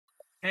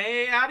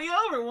Hey, howdy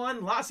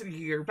everyone, Losity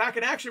here, back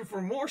in action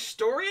for more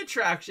story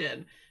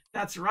attraction.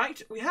 That's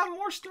right, we have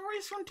more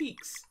stories from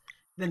Peaks,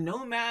 the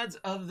Nomads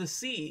of the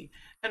Sea.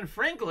 And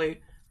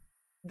frankly,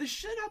 this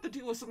should have to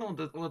do with something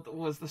with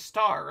was the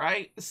star,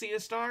 right? The Sea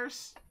of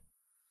Stars?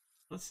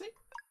 Let's see.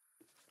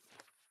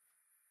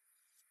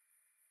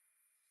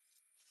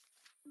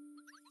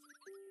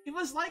 It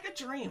was like a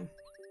dream.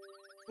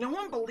 No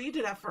one believed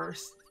it at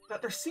first, that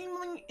their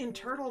seemingly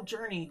eternal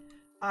journey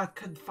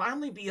could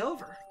finally be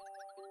over.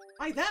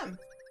 By them.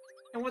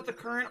 And with the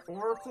current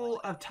Oracle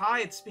of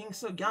Tides being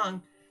so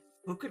young,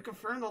 who could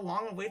confirm the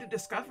long-awaited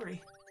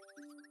discovery?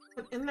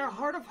 But in their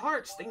heart of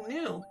hearts, they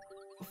knew,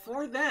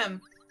 before them,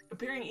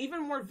 appearing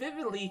even more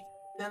vividly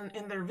than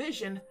in their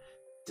vision,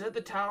 stood the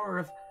Tower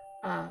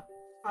of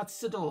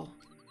Atsidol.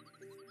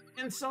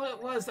 And so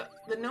it was that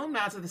the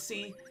Nomads of the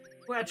Sea,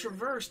 who had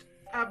traversed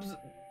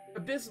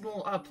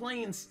abysmal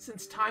plains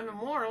since time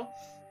immemorial,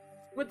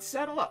 would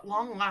settle at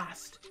long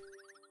last.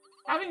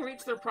 Having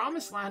reached their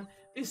promised land,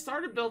 they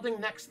started building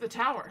next to the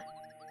tower.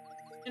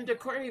 In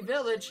Dequari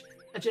village,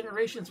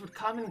 generations would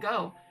come and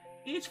go,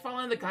 each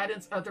following the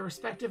guidance of their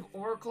respective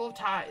Oracle of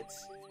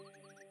Tides.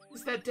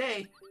 Since that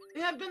day, they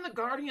had been the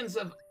guardians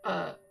of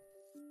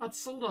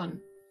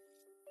Atsuldun,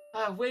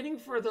 waiting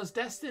for those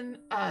destined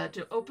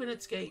to open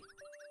its gate.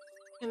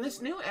 In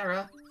this new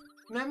era,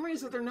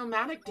 memories of their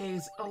nomadic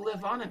days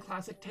live on in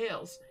classic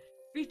tales,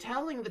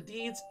 retelling the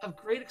deeds of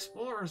great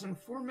explorers and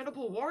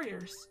formidable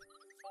warriors.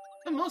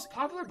 The most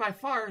popular by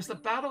far is the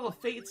Battle of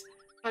Fates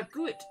at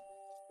Guit.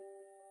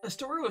 A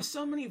story with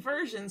so many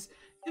versions,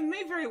 it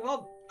may very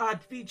well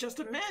be just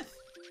a myth.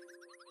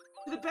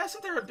 To the best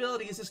of their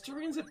abilities,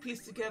 historians have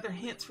pieced together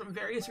hints from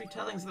various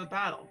retellings of the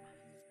battle,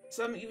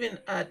 some even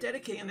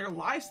dedicating their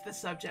lives to the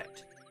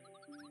subject.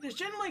 It is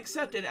generally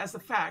accepted as the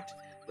fact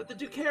that the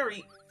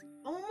Ducari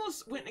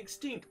almost went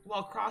extinct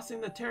while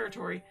crossing the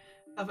territory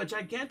of a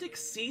gigantic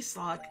sea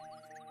slug.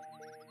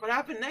 What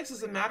happened next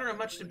is a matter of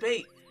much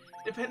debate,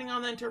 depending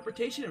on the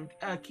interpretation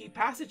of key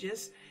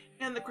passages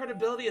and the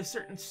credibility of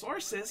certain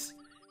sources.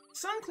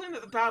 Some claim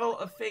that the Battle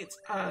of Fates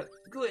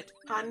Guit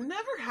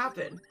never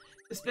happened,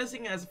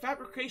 dispensing it as a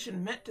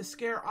fabrication meant to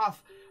scare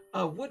off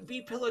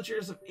would-be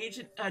pillagers of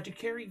ancient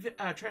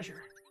Ducari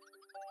treasure.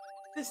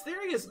 This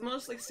theory is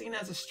mostly seen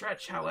as a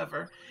stretch,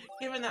 however,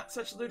 given that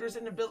such looters'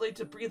 inability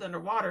to breathe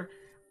underwater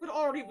would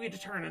already be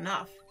deterrent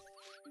enough.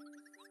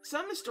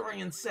 Some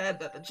historians said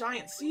that the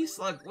giant sea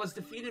slug was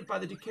defeated by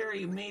the Ducari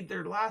who made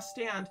their last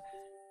stand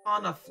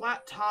on a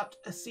flat-topped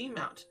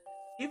seamount,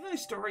 giving the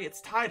story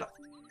its title.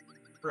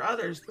 For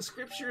others, the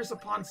scriptures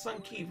upon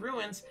Sun-Ki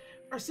ruins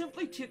are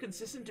simply too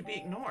consistent to be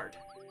ignored.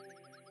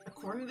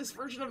 According to this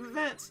version of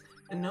events,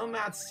 the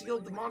nomads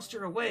sealed the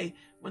monster away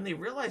when they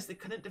realized they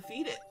couldn't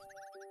defeat it.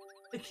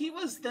 The key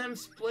was then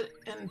split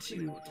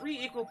into 3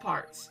 equal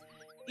parts,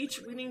 each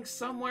reading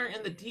somewhere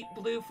in the deep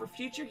blue for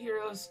future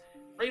heroes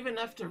brave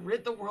enough to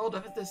rid the world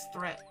of this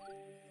threat.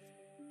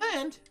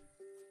 And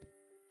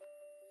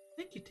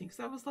thank you, Tinks,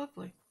 that was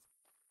lovely.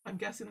 I'm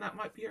guessing that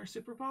might be our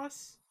super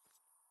boss.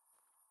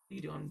 What are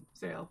you doing,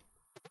 Zale?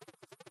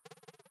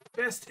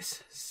 Best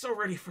is so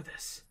ready for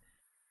this.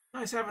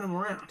 Nice having him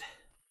around.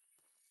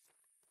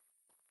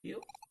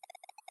 You?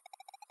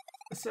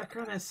 The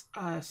Sakranus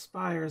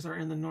spires are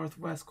in the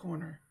northwest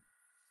corner.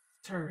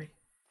 Let's hurry.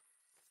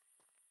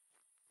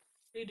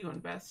 What are you doing,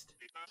 Best?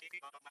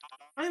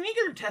 I'm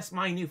eager to test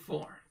my new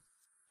form.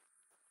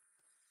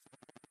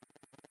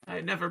 I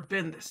had never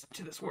been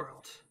to this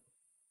world.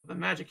 The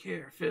magic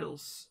here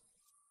feels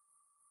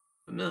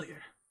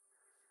familiar.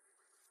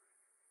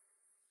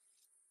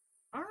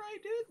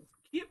 Alright, dude.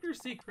 Keep your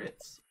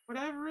secrets,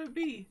 whatever it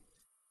be.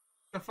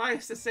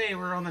 Suffice to say,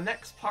 we're on the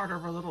next part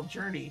of our little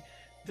journey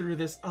through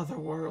this other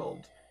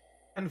world.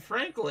 And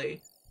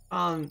frankly,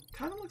 kind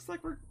of looks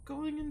like we're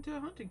going into a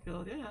hunting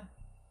field, yeah.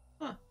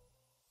 Huh.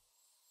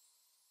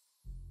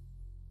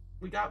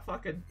 We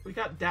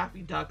got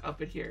Daffy Duck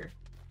up in here,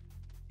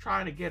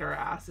 trying to get our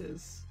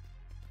asses.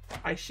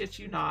 I shit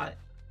you not.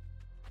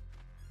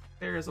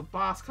 There is a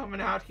boss coming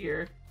out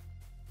here,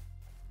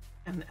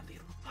 and they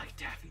look like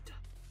Daffy Duck.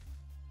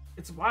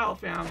 It's wild,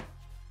 fam.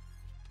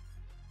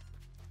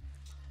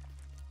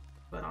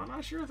 But I'm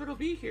not sure if it'll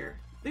be here.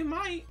 They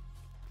might.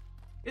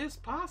 It's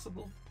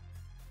possible.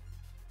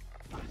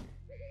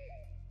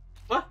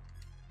 What?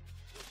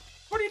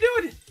 What are you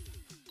doing?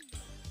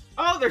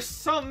 Oh, there's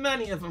so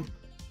many of them.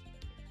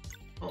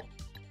 Well,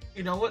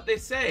 you know what they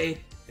say.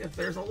 If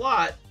there's a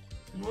lot,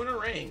 moon a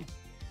ring.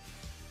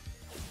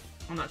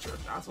 I'm not sure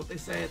if that's what they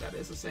say. That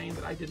is a saying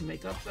that I didn't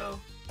make up, though.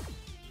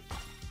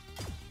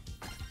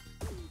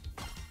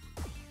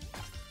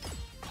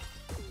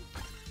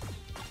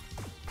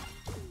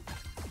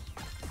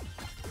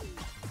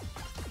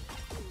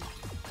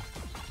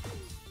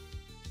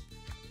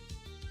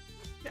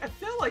 I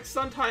feel like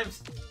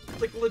sometimes,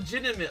 like,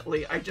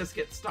 legitimately, I just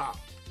get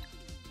stopped.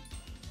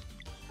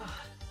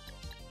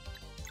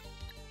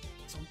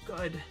 So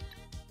good.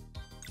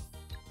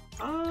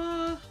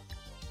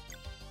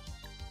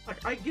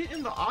 Like, I get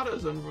in the auto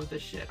zone with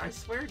this shit, I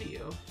swear to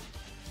you.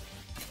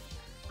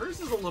 Hers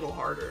is a little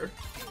harder.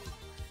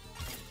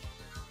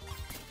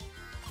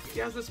 He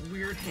has this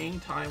weird hang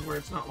time where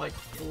it's not like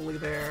fully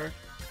there.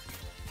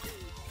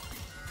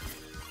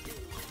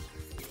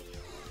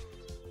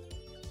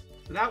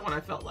 That one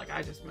I felt like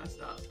I just messed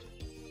up.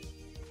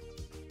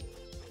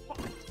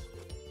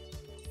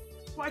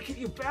 Why can't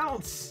you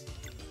bounce?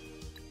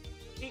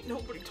 Ain't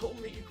nobody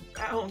told me you could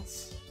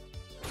bounce.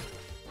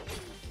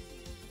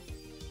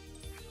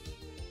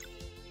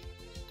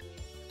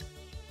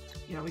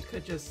 Yeah, we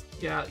could just,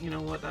 yeah, you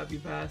know what, that'd be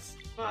best.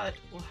 But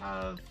we'll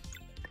have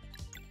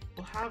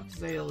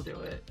Zale do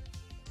it.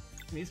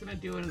 And he's gonna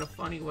do it in a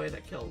funny way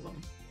that kills him.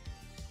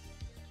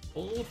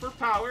 Hold for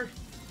power.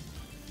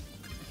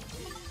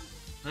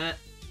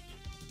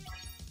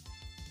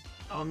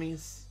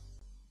 Dummies.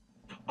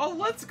 Oh,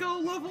 let's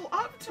go level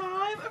up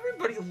time!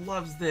 Everybody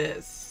loves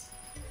this.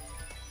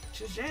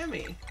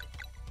 Shazammy.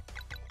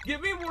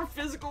 Give me more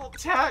physical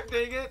attack,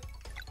 dang it!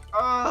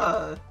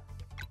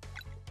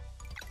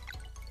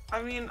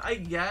 I mean, I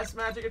guess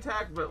magic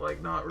attack, but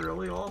like not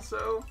really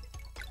also.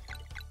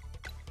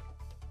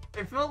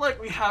 I feel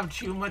like we have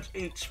too much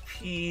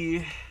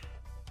HP. It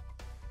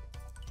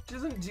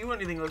doesn't do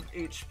anything with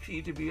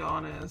HP, to be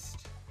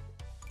honest.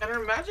 And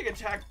her magic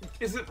attack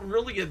isn't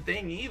really a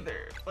thing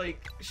either.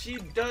 Like, she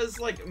does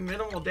like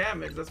minimal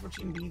damage, that's what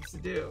she needs to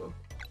do.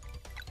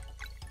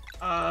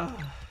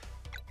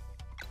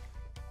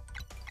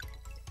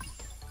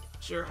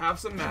 Sure, have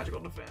some magical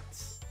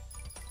defense.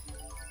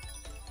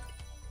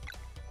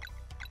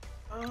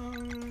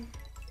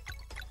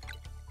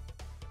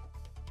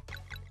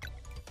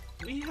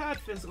 We had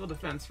physical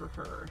defense for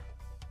her.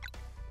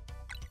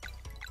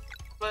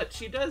 But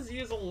she does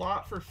use a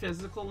lot for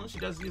physical and she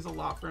does use a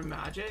lot for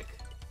magic.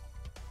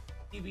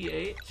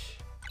 TBH.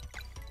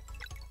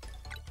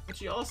 But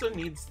she also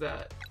needs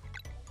that.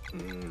 I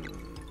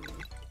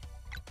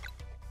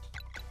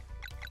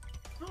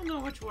don't know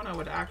which one I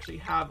would actually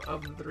have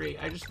of the three.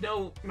 I just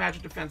know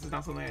magic defense is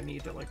not something I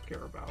need to like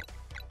care about.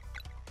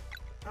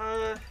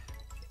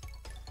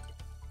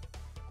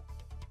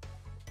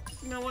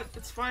 You know what?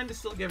 It's fine to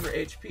still give her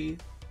HP,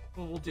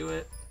 but we'll do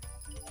it.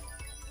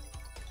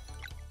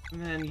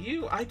 And then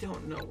you, I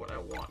don't know what I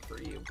want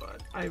for you,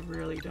 bud. I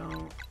really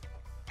don't.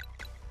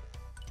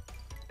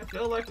 I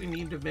feel like we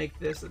need to make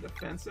this a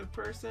defensive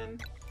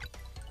person.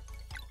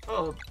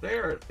 Oh, they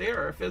are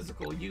a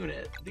physical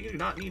unit. They do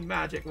not need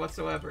magic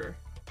whatsoever.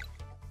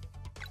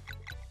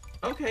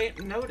 Okay,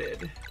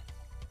 noted.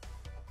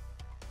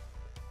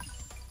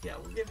 Yeah,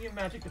 we'll give you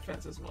magic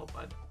defense as well,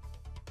 bud.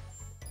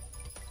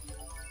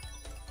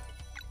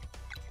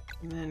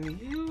 And then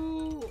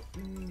you...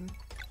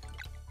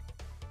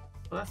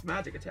 Well, that's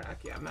magic attack.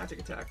 Yeah, magic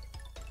attack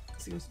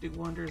seems to do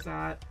wonders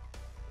at.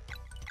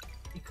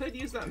 You could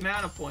use that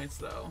mana points,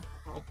 though.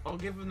 I'll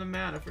give him the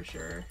mana for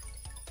sure.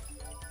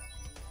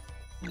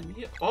 And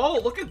you... Oh,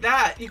 look at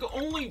that! You can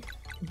only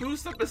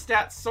boost up a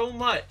stat so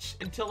much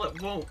until it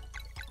won't.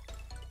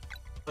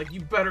 Like,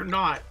 you better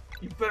not.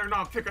 You better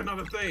not pick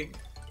another thing.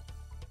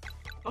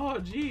 Oh,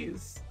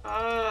 jeez.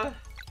 I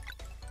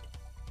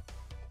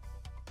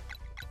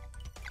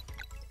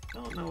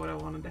don't know what I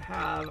wanted to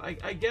have.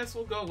 I guess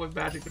we'll go with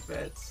magic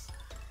defense.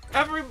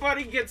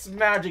 Everybody gets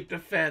magic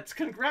defense.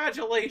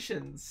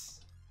 Congratulations.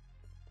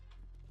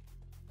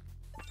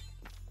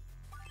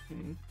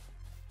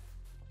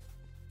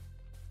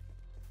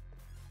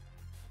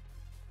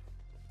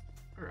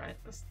 Alright,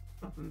 there's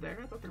nothing there.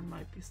 I thought there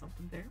might be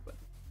something there, but...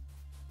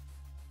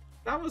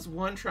 That was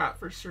one trap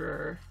for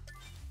sure.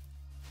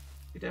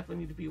 We definitely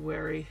need to be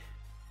wary.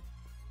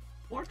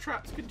 More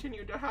traps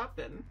continue to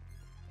happen.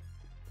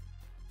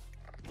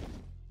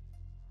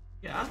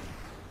 Yeah?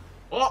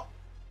 Oh!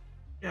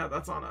 Yeah,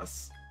 that's on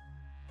us.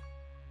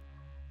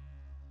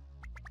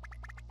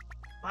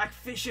 Like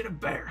fish in a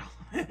barrel.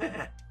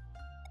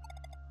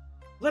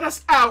 Let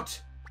us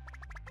out!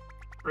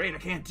 Afraid I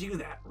can't do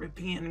that,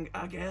 Ripian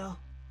gal.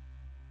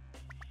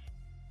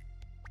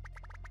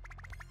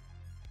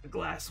 The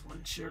glass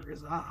one sure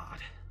is odd.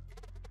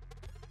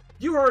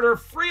 You heard her,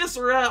 free us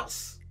or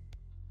else!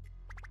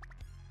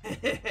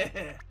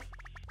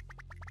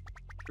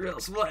 Or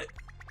else what?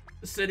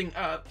 The sitting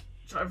up,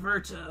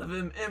 Traverta of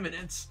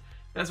Eminence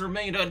has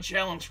remained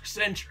unchallenged for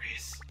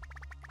centuries.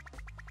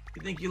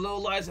 You think you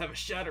lowlives have a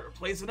shot at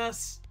replacing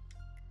us?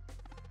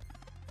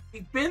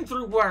 We've been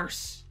through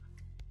worse.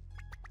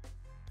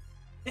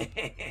 Then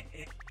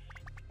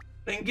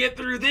get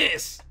through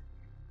this.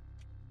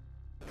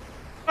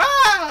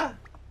 Ah!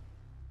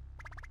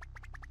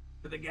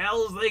 To the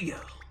gallows they go.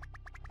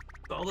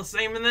 It's all the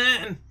same in the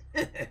end.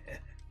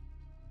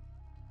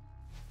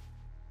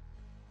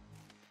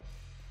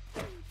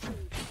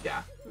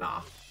 Yeah,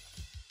 nah.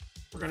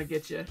 We're gonna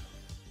get you.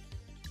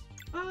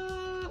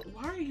 Why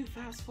are you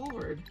fast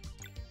forward?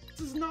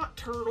 This is not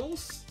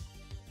Turtles.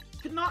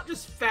 You cannot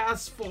just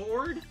fast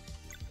forward.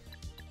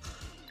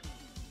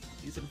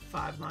 Using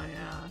 5 my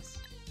ass.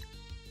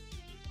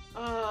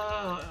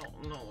 I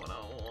don't know what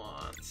I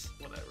want.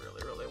 What I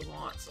really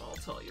want, so I'll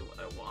tell you what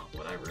I want.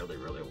 What I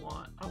really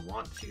want. I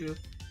want to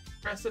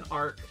press an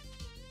arc.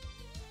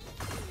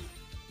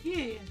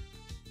 Yeah.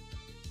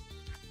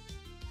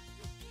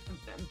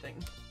 end thing.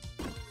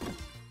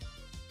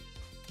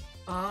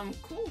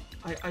 Cool.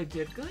 I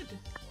did good.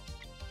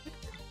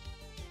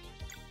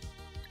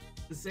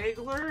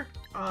 Ziegler,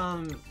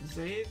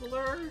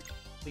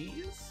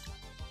 please?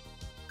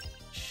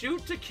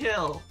 Shoot to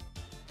kill.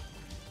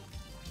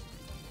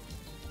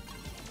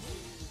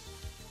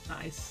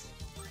 Nice.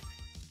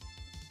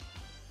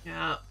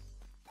 Yeah,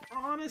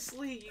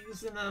 honestly,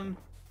 using them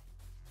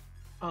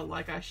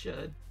like I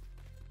should.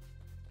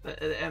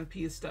 The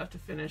MP stuff to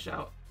finish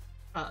out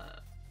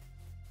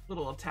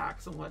little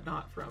attacks and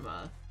whatnot from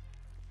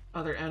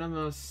other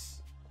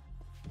enemies.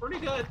 Pretty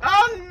good.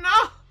 Oh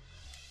no!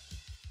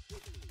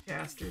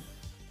 Bastard.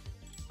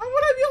 How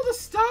would I be able to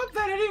stop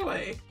that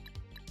anyway?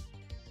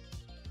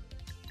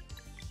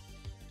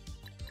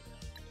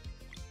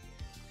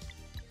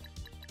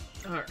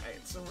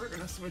 Alright, so we're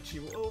gonna switch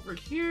you over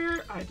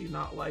here. I do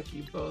not like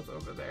you both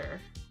over there.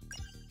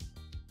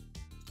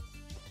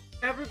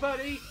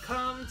 Everybody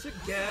come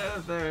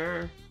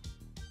together.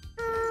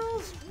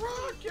 Girls,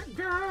 rock your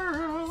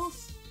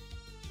girls.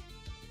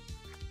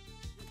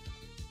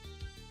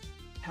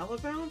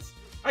 Telebounce?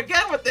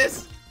 Again with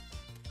this!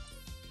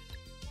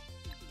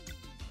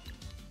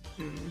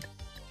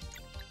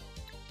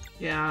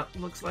 Yeah,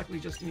 looks like we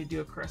just need to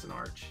do a crescent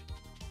arch.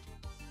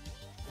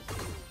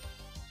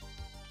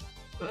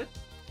 Good.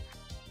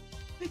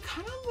 They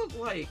kind of look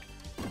like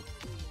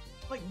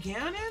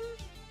Ganon?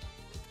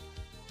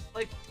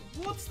 Like,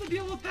 what's the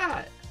deal with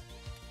that?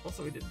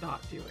 Also, we did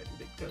not do it.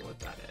 We did good with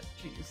that.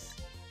 Jeez.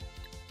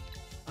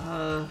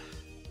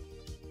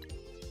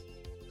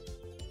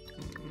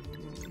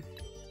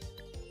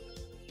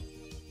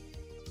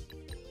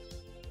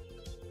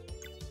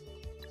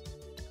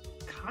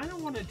 Kind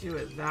of want to do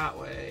it that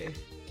way.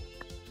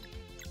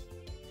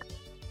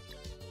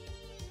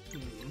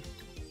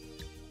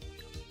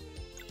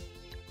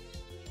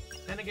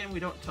 Then again, we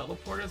don't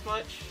teleport as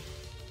much.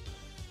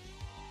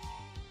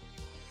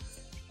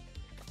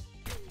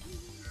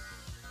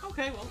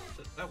 Okay, well,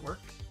 that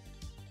worked.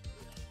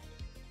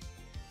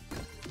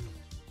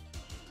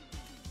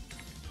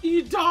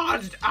 You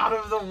dodged out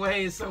of the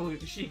way so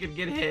she could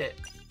get hit.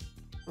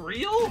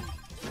 Real?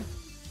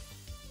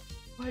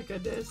 My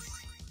goodness.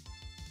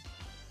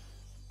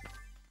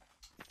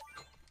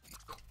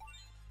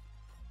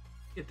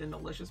 Get the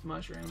delicious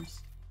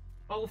mushrooms.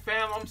 Oh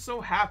fam, I'm so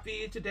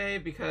happy today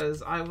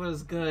because I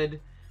was good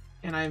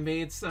and I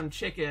made some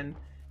chicken.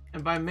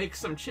 And by make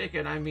some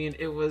chicken, I mean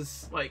it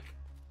was like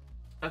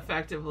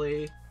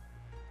effectively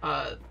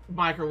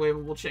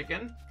microwavable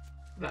chicken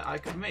that I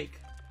could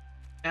make.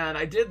 And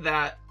I did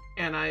that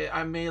and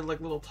I made like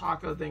little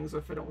taco things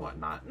with it and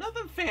whatnot.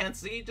 Nothing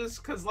fancy,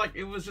 just cause like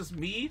it was just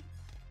me.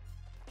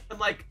 And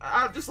like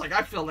I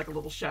feel like a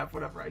little chef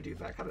whenever I do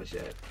that kind of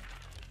shit.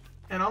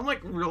 And I'm like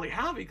really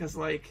happy because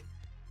like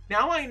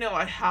now I know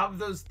I have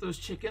those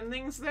chicken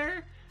things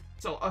there.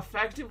 So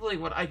effectively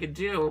what I could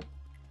do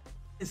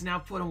is now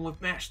put them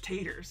with mashed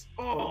taters.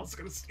 Oh,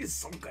 it's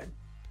so good.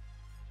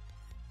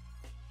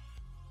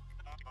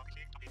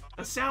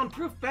 A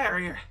soundproof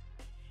barrier.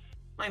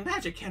 My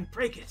magic can't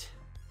break it.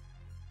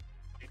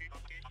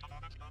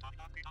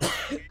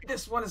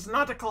 This one is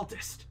not a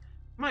cultist.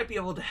 Might be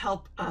able to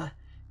help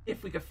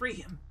if we could free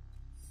him.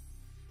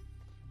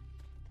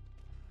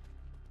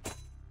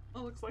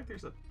 Oh, looks like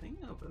there's a thing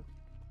over.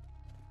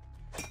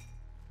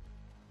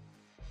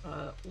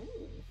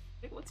 Ooh.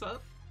 Hey, what's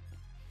up?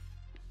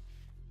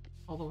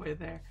 All the way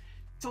there.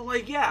 So,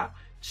 like, yeah,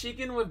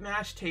 chicken with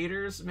mashed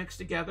taters mixed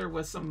together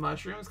with some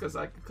mushrooms, because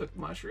I can cook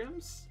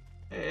mushrooms.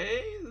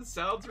 Hey, this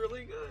sounds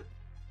really good.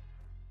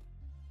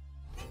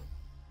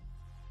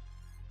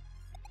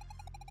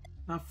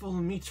 Not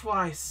fooling me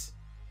twice.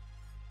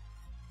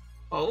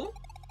 Oh?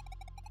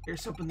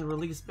 Here's hoping the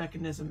release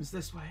mechanism is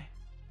this way.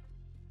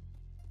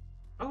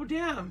 Oh,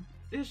 damn.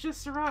 It's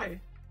just Sarai.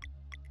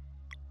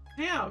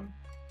 Damn.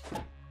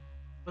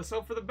 Let's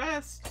hope for the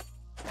best.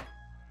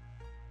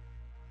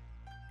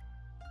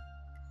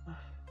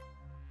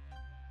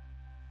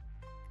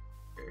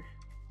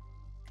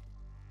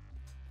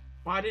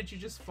 Why did you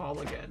just fall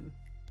again?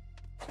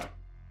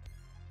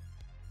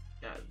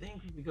 Yeah, I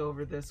think if we go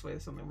over this way,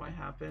 something might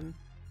happen.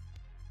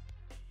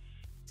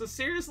 So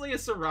seriously,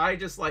 if Sarai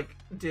just, like,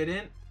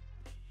 didn't,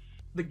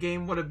 the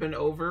game would have been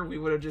over. We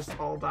would have just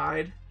all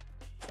died.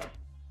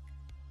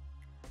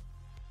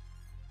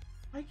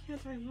 Why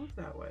can't I move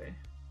that way?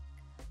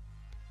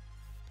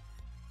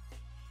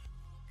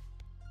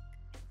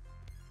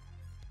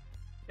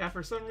 Yeah,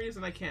 for some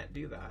reason I can't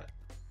do that.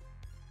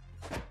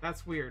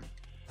 That's weird.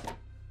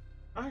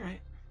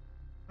 Alright.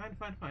 Fine,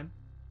 fine, fine.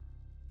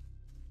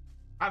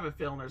 I have a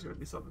feeling there's gonna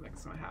be something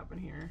that's gonna happen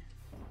here.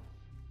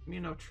 Me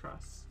no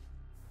trust.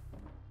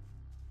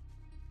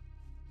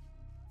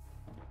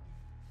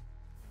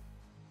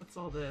 What's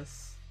all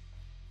this?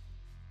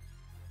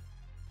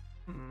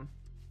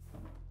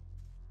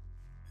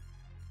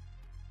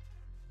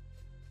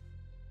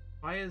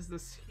 Why is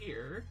this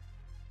here?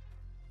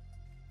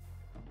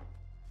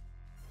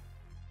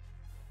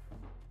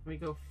 Can we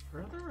go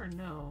further or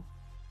no?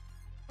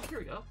 Oh, here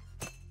we go.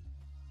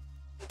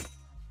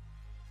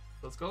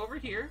 Let's go over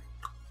here.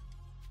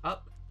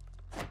 Up.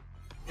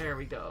 There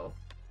we go.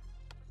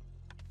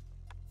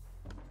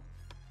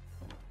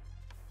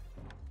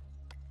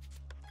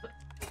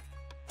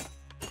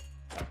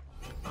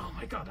 Oh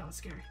my god, that was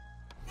scary.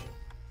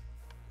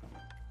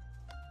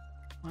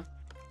 What?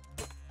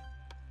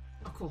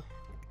 Oh, cool.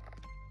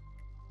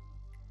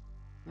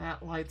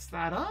 That lights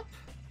that up.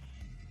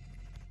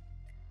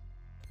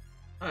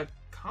 A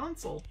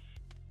console.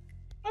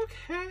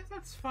 Okay,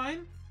 that's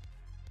fine.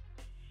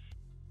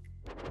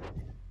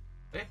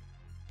 Okay.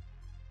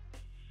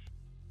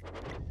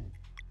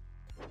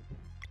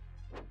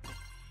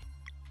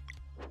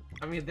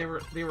 I mean, they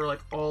were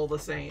like all the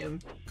same.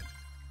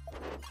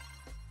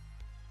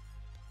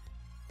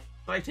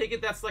 So I take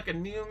it that's like a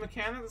new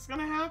mechanic that's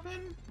gonna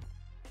happen?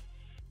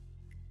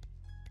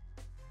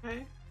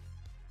 Okay.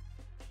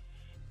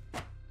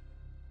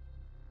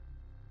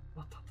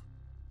 What the?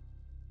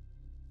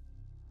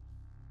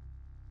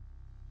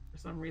 For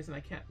some reason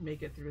I can't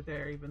make it through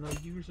there, even though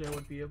usually I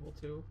would be able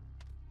to.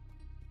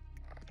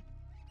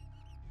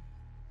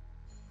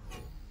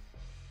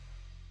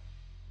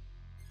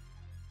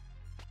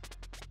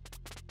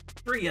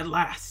 Free at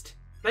last!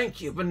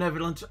 Thank you,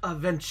 benevolent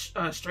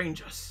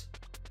strangers.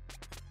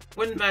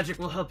 Wind magic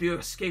will help you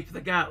escape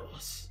the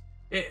gallows.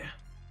 Yeah.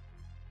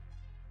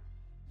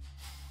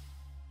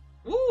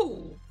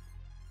 Ooh!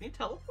 Can you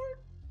teleport?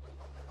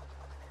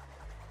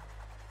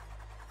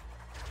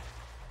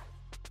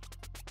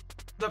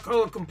 The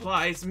code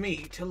complies me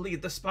to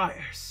lead the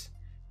Spires,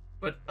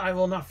 but I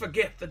will not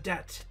forget the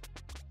debt.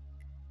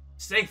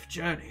 Safe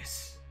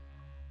journeys.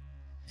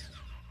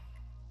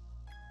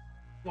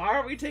 Why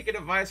are we taking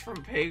advice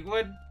from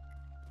Penguin?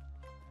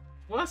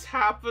 What's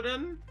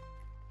happening?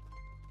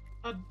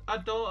 I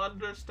don't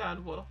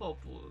understand what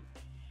hope was.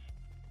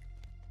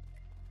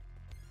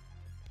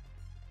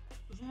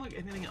 Doesn't look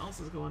like anything else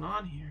is going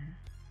on here.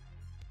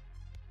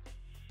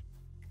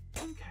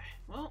 Okay,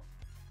 well.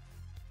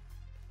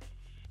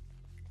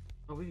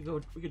 Oh,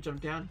 we could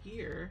jump down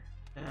here.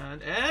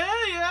 And,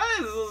 yeah,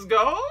 let's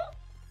go!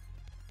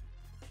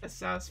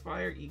 Assassin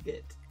Spire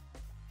Egot.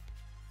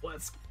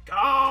 Let's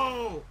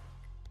go!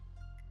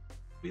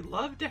 We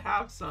love to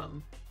have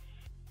some.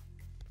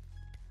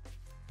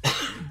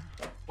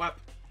 What?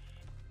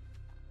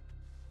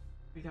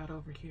 We got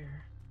over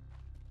here.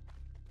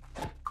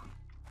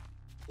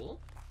 Cool.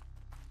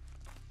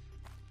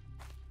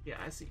 Yeah,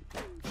 I see.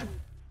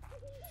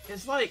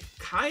 It's like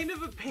kind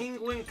of a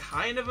penguin,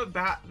 kind of a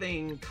bat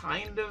thing,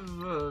 kind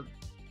of a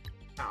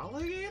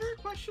alligator?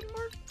 Question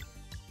mark?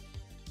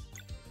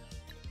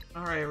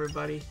 Alright,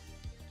 everybody.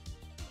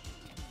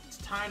 It's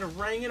time to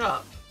ring it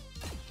up.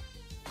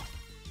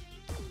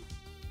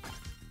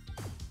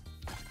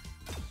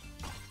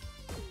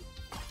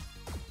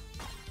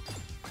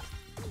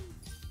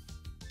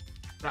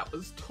 That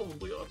was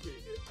totally on me.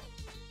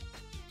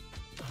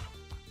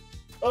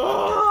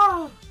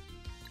 Oh!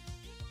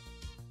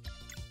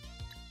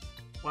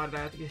 Why did I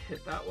have to get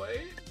hit that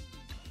way?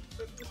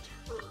 That just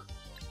hurt.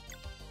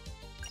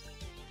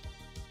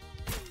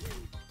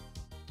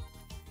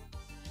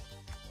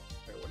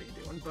 Okay, what are you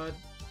doing, bud?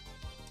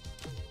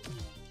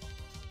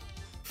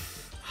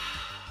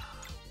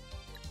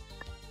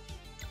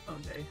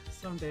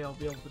 Someday I'll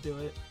be able to do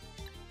it.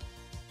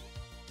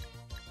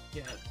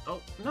 Yeah.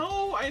 Oh,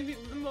 no! I need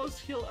the most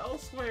heal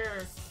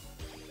elsewhere!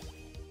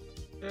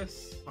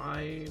 It's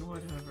fine,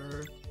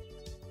 whatever.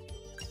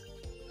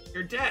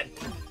 You're dead!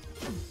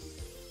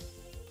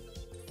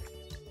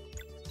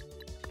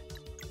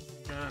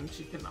 And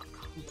she cannot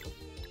combo.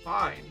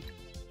 Fine.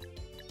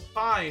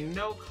 Fine,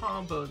 no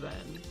combo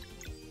then.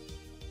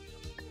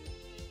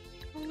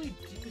 I only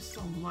do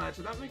so much,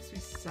 and that makes me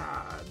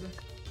sad.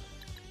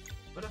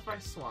 What if I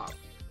swap?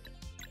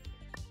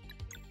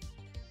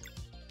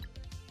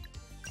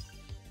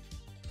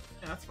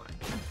 Yeah, that's fine.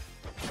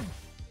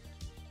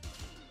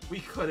 We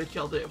could have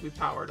killed it if we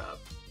powered up.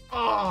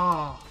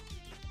 Oh!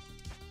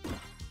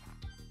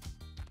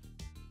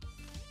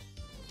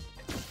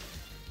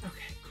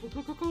 Okay,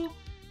 cool.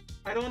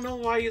 I don't know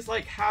why he's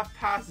like half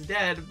past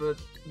dead, but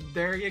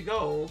there you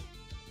go.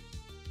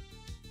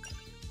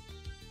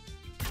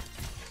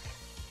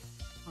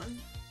 One.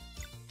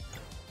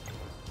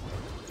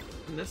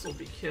 And this will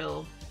be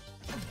kill.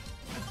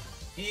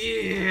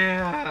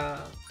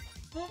 Yeah!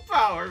 Full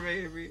power,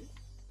 baby!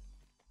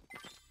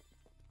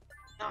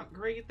 Not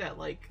great that,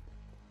 like,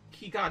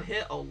 he got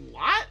hit a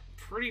lot?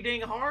 Pretty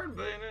dang hard,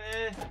 but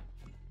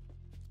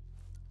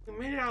we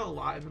made it out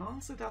alive, and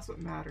honestly, that's what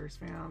matters,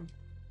 fam.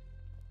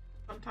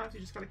 Sometimes you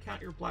just gotta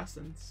count your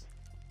blessings.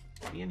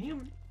 Being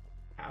human,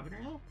 having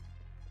your health.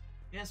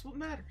 Yes, what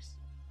matters.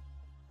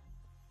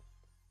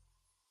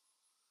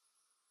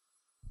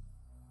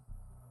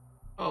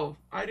 Oh,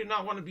 I do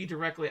not want to be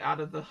directly out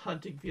of the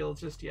hunting field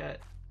just yet.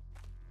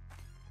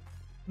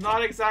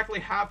 Not exactly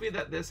happy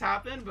that this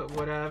happened, but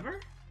whatever.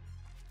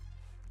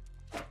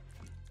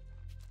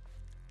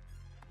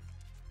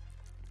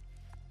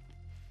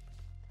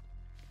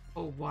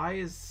 Oh, why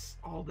is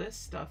all this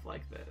stuff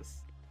like this?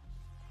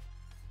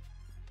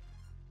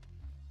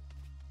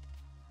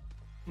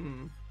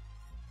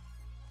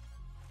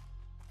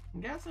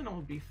 I'm guessing it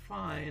will be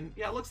fine.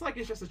 Yeah, it looks like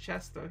it's just a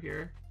chest though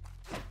here.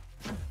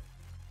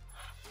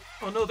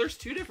 Oh no, there's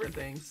two different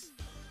things.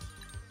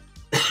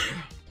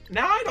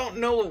 Now I don't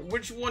know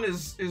which one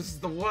is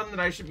the one that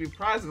I should be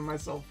prizing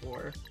myself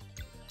for.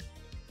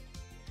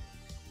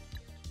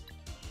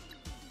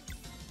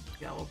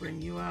 Yeah, we'll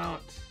bring you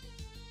out.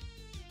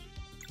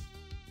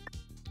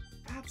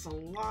 That's a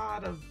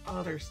lot of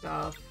other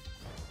stuff.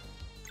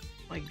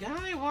 Like,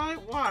 guy,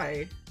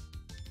 why?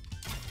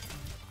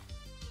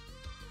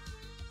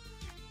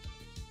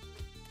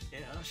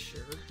 Yeah,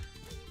 sure.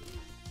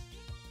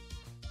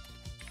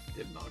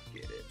 Did not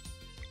get it.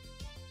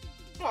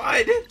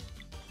 What?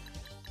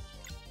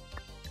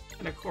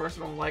 And of course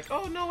I'm like,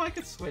 oh no, I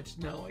could switch.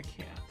 No, I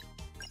can't.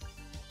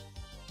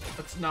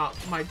 That's not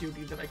my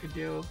duty that I could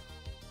do.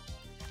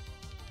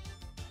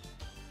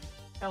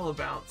 Hella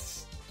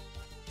bounce.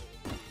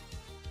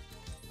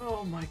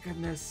 Oh my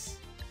goodness.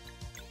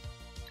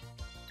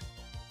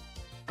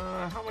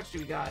 How much do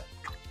we got?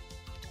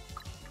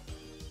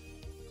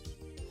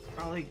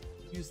 Probably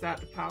use that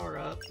to power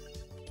up.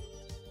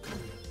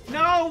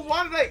 No,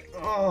 why did I?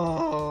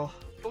 Oh,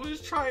 I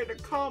was trying to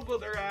combo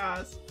their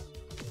ass.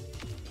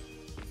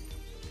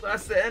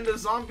 That's the end of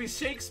Zombie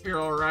Shakespeare,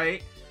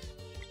 alright.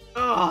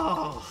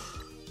 Oh.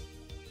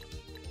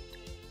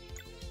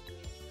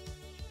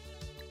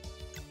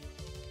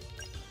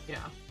 Yeah,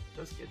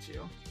 does get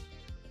you.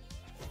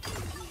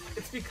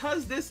 It's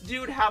because this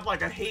dude had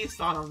like a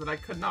haste on him that I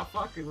could not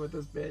fucking with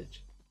this bitch.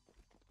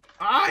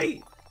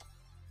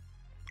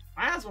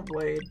 Plasma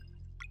blade.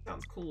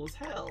 Sounds cool as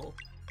hell.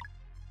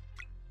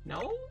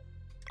 No?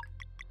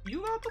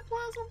 You got the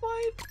plasma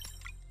blade?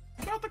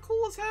 You got the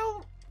cool as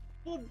hell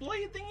little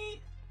blade thingy?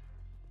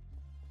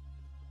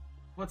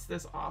 What's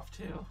this off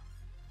to?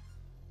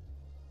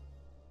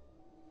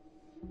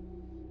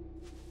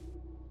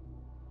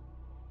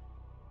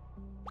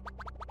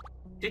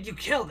 Did you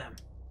kill them?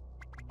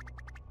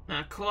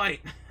 Not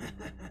quite.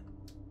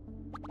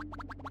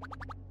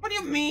 What do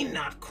you mean,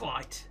 not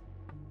quite?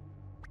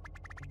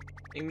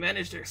 They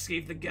managed to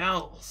escape the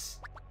Gals.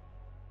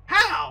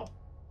 How?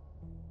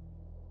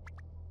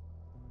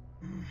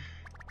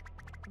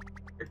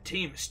 Your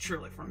team is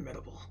truly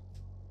formidable.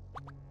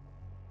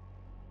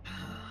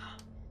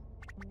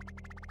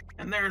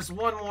 And there's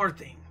one more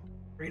thing,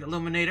 Great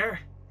Illuminator.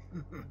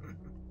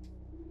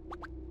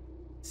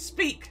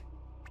 Speak!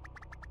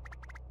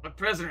 A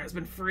prisoner has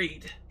been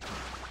freed.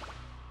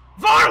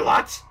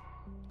 Varlet!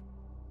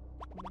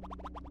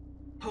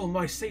 Oh,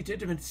 my Saint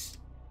Intimates.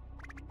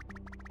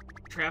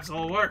 Traps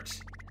all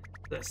worked.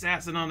 The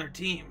assassin on their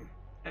team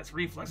has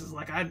reflexes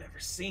like I've never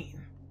seen.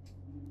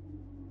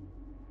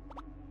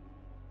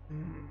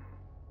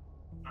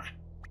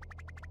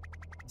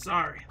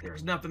 Sorry,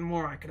 there's nothing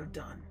more I could have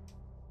done.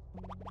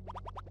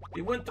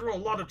 We went through a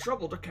lot of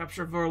trouble to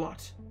capture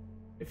Verlot.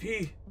 If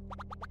he...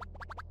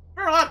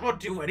 Verlot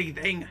won't do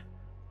anything!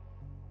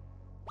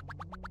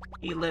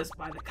 He lives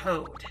by the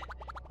code.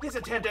 His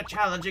attempt at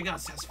challenging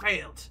us has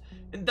failed,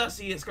 and thus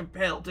he is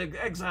compelled to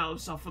exile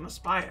himself from the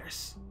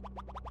Spires.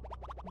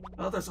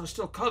 Others are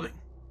still coming.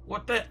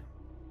 What then?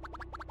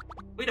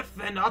 We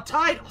defend our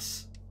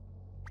titles!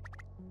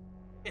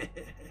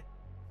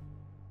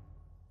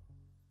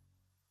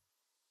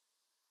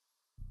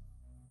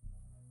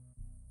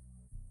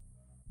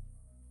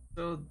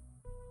 So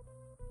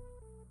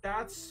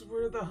that's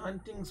where the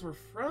huntings were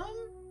from?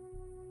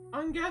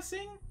 I'm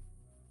guessing?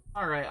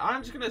 Alright,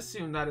 I'm just gonna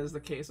assume that is the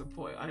case of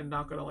point. I'm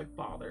not gonna like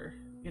bother,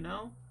 you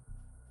know?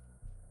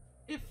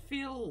 It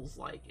feels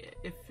like it.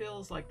 It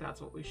feels like that's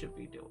what we should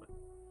be doing.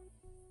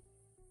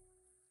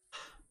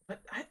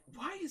 But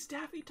why is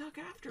Daffy Duck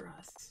after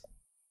us?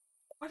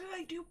 What did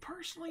I do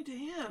personally to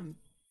him?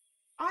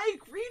 I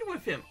agreed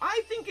with him.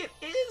 I think it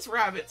is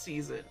rabbit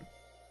season.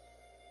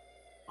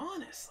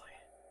 Honestly.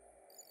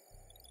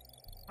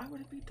 Why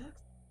would it be duck?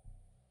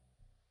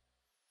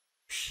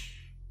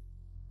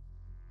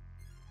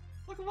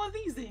 Look at one of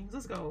these things.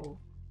 Let's go.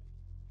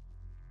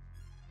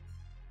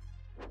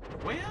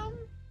 Wham!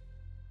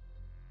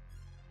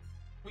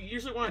 What you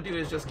usually want to do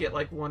is just get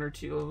like one or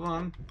two of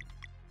them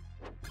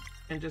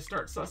and just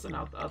start sussing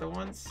out the other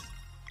ones.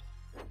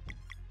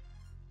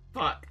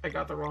 Fuck, I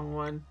got the wrong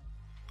one.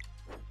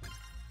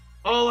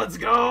 Oh, let's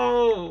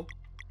go!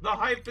 The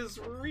hype is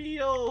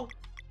real!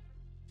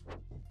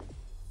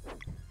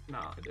 No,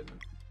 I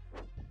didn't.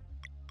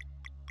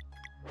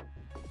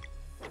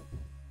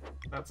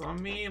 That's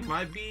on me,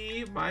 my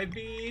B, my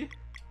B.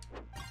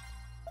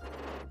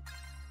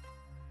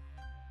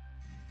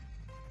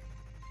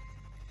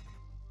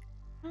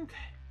 Okay.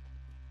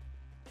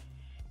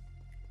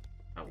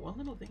 That one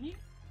little thingy?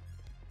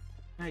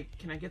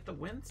 Can I get the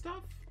wind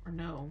stuff? Or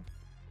no?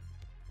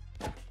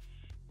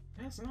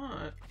 That's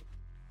not.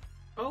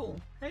 Oh,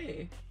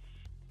 hey.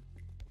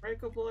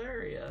 Breakable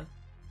area.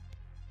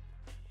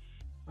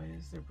 Why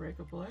is there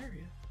breakable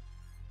area?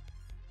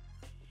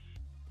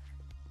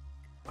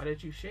 Why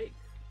did you shake?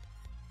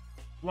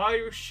 Why are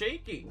you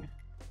shaking?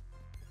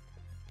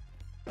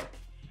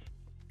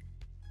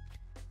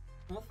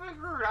 We'll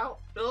figure it out.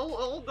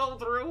 It'll go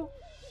through.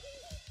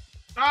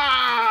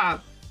 Ah!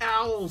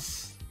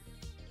 owls.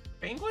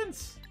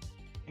 Penguins?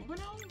 Penguin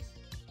owls?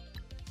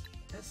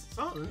 That's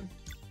something.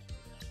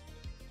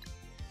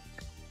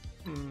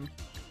 Hmm.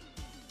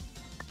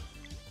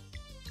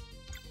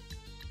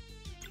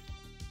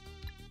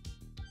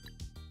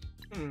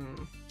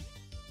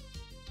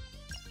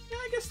 Yeah,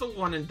 I guess the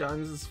one and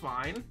done's is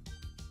fine.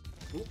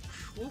 Whoop,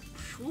 whoop,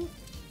 whoop.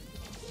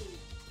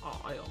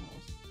 Oh, I almost.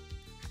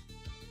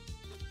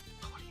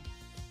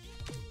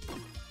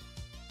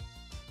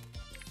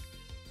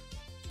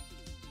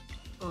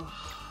 Ugh,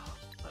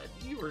 but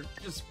you were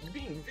just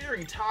being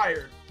very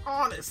tired,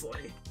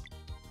 honestly.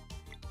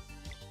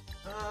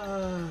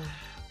 I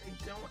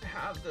don't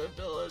have the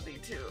ability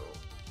to.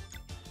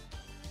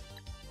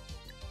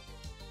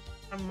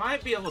 I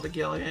might be able to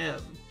kill him.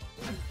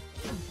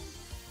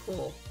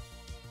 Cool.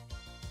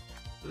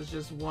 There's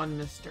just one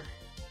mister.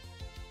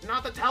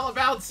 Not the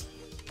Talabounce!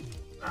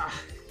 Ah,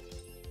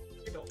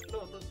 I don't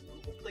know the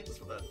things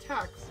for the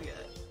attacks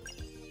yet.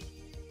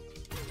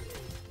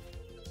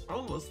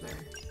 Almost there.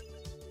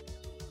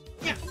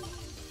 Yeah!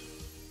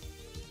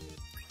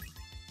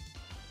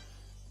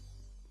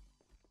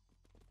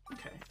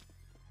 Okay.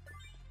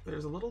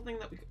 There's a little thing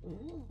that we can...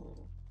 Ooh,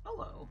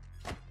 hello.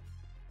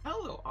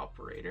 Hello,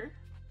 operator.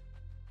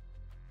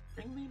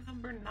 Bring me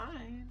number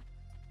 9.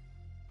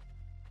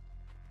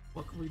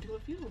 What can we do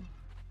with you?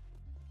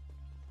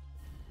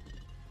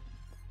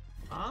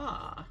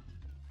 Ah.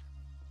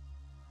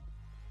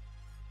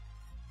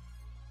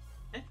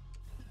 Eh?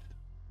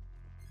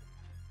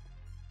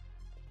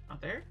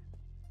 Not there?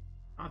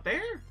 Not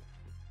there?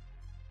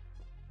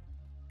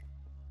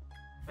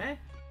 Eh?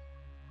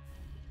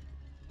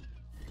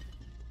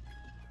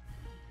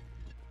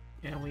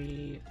 Can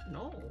we...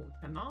 No,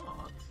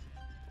 cannot.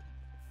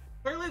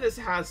 Clearly this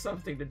has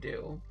something to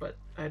do, but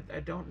I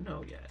don't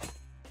know yet.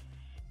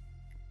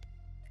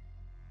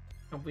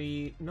 And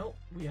we... Nope,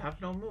 we have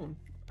no moon.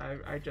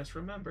 I just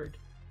remembered.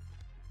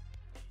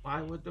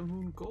 Why would the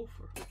moon go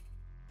for?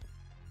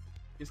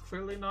 He's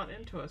clearly not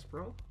into us,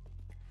 bro.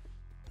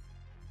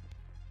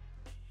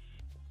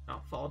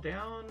 Not fall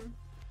down.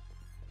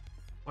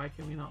 Why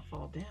can we not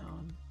fall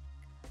down?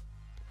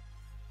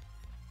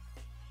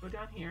 Go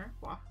down here.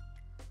 Why?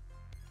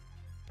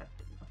 That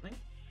did nothing.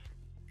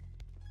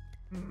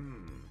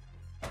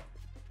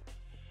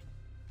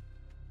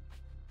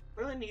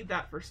 Really need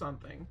that for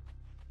something.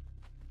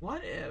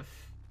 What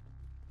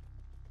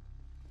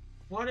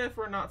if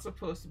we're not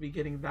supposed to be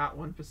getting that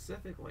one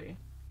specifically?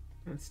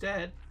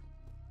 Instead,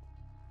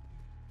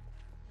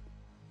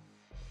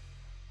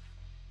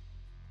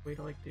 way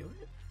to like do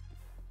it?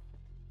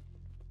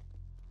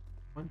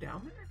 One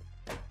down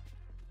there?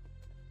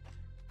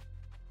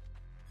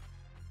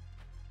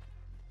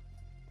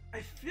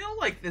 I feel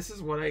like this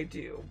is what I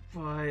do,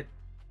 but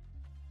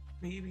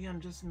maybe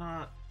I'm just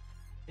not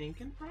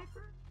thinking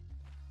proper?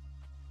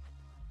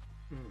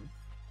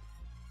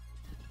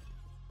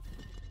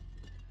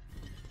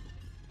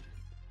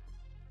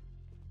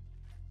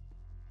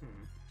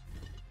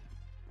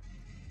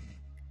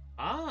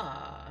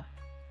 Ah.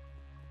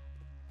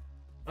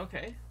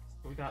 Okay,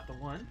 so we got the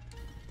one.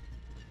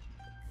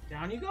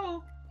 Down you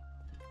go.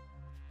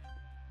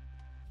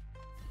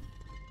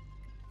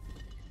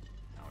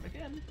 Down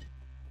again.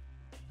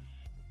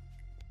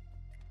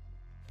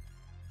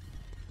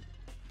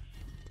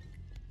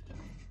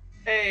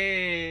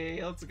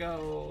 Hey, let's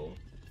go.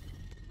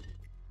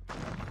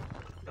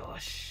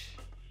 Gosh.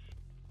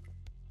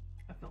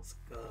 That feels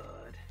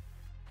good.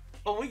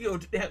 Oh, we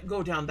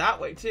go down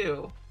that way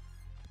too.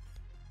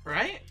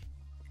 Right?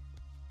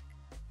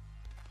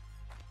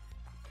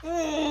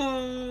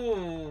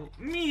 Oh,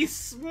 me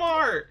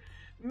smart.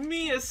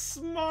 Me a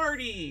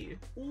smarty.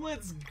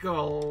 Let's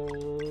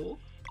go.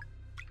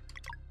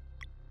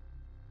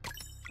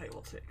 I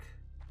will take.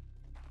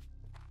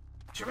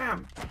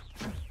 Shabam.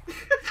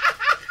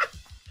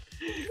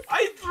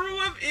 I threw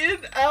him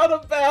in out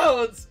of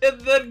bounds and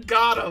then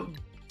got him.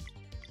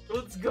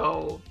 Let's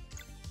go.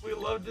 We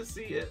love to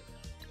see it.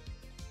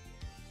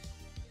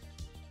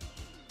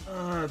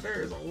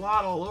 There's a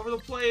lot all over the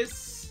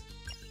place.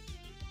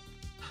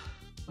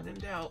 When in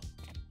doubt,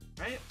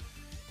 right?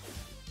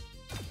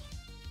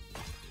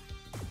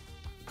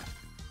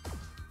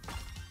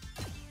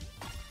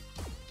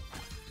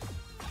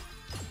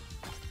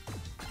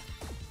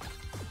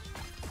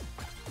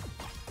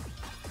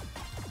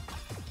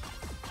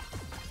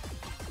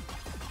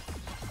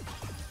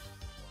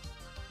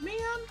 Man.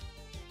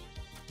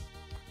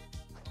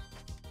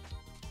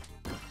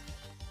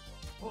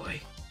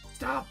 Boy,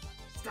 stop.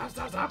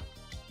 Stop.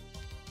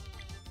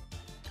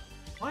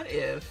 What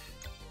if...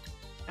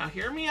 Now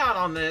hear me out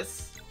on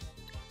this.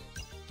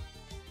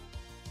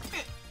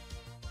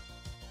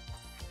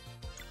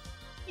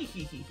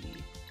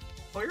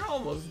 Oh, you're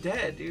almost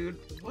dead, dude.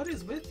 What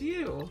is with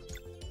you?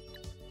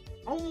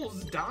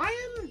 Almost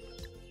dying?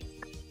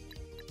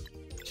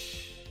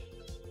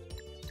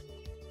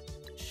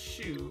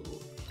 Shoot.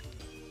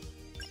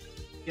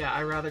 Yeah,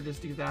 I'd rather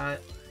just do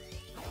that.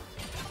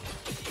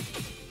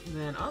 And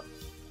then up.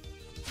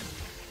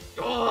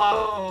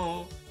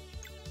 Oh!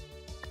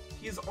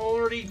 He's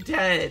already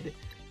dead.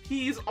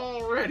 He's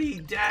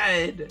already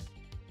dead.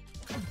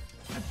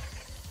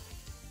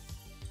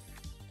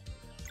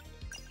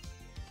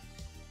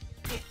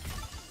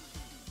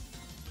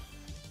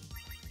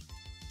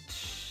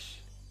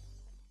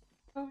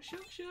 Oh, show.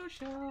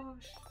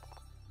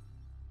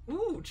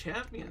 Ooh,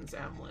 Champion's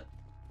Amulet.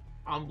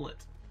 Omelet.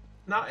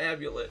 Not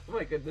amulet. Oh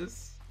my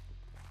goodness.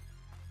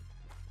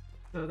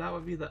 So that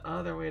would be the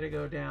other way to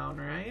go down,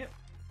 right?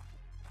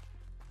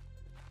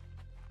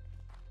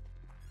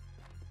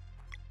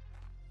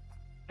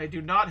 I do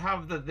not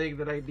have the thing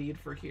that I need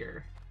for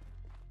here.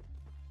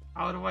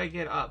 How do I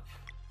get up?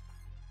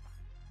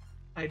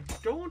 I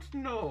don't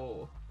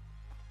know.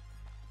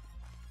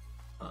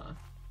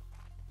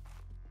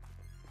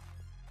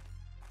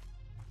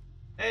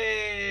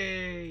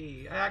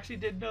 Hey! I actually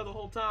did know the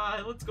whole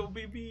time. Let's go,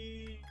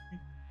 baby!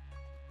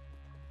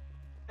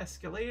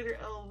 Escalator,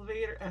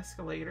 elevator,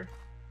 escalator.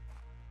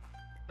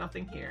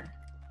 Nothing here.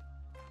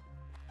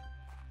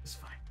 It's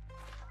fine.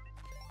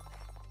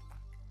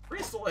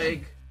 Crystal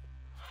egg!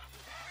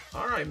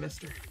 Alright,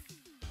 mister.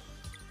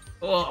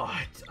 Oh,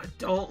 I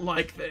don't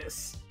like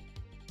this.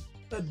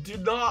 I do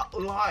not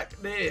like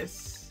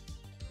this.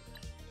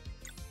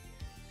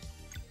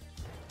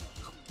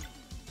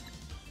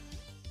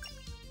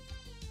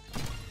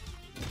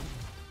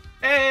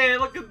 Hey,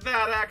 look at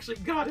that! I actually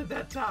got it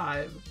that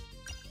time.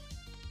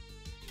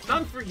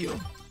 None for you.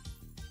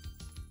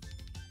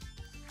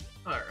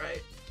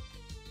 Alright.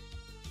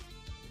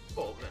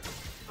 Bowman.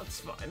 That's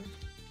fine.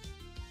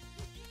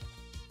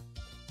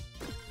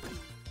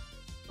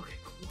 Okay,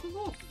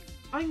 cool.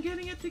 I'm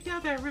getting it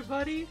together,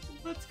 everybody.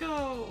 Let's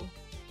go.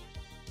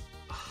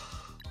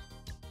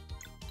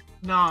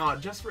 Nah,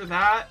 just for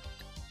that.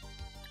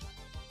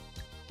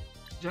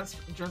 Just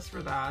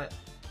for that.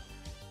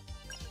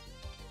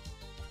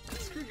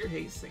 Screw your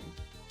hasting.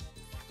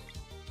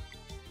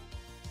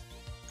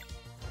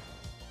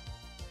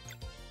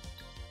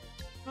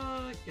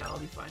 Yeah, I'll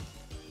be fine.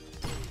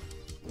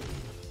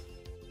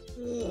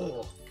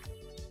 Whoa.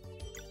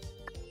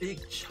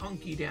 Big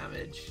chunky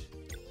damage.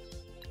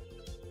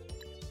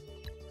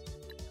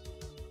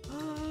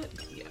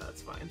 Yeah,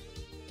 that's fine.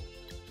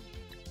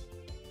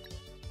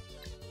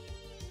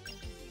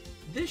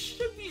 This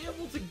should be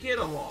able to get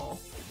them all.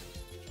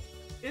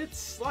 It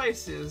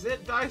slices,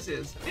 it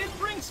dices, it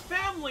brings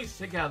families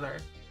together.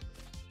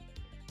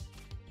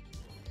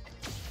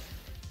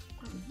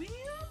 Oh, man.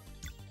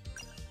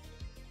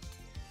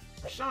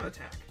 Shot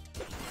attack.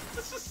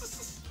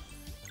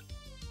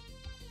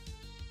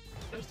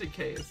 Just in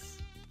case.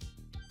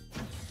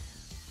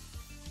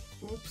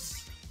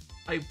 Oops.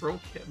 I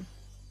broke him.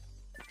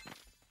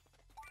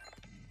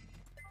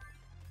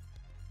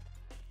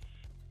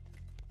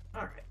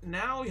 Alright,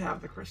 now we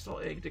have the crystal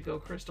egg to go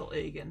crystal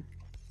egging.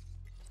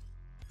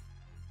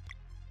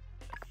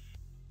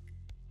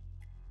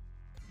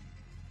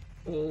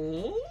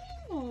 Oh!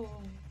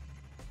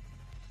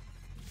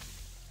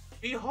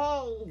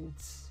 Behold!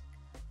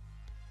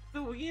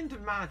 The wind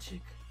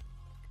magic.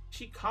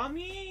 She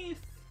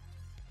cometh.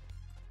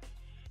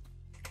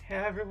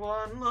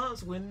 Everyone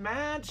loves wind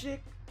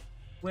magic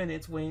when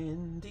it's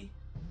windy.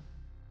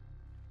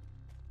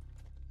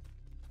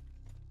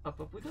 Up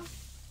we go.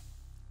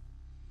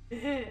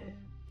 Yeah.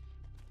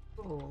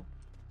 Cool.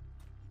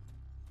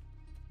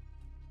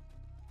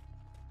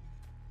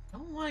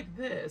 Don't like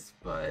this,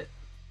 but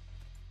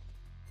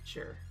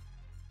sure.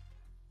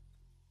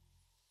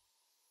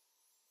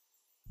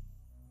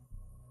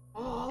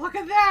 Oh, look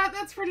at that!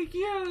 That's pretty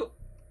cute! Can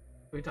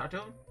we talk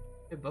to him?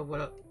 Hey, bud, what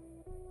up?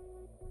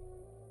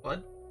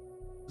 Bud?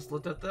 Just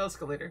lift up the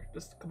escalator.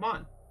 Just, come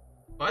on.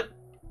 Bud?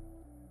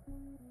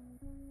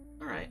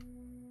 Alright.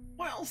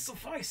 Well,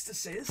 suffice to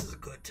say, this is a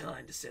good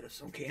time to set up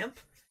some camp.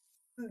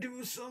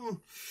 Do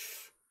some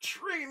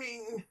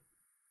training.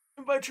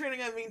 And by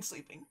training, I mean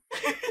sleeping.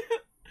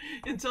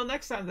 Until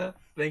next time, though,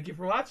 thank you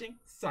for watching.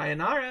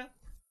 Sayonara.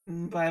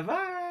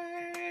 Bye-bye.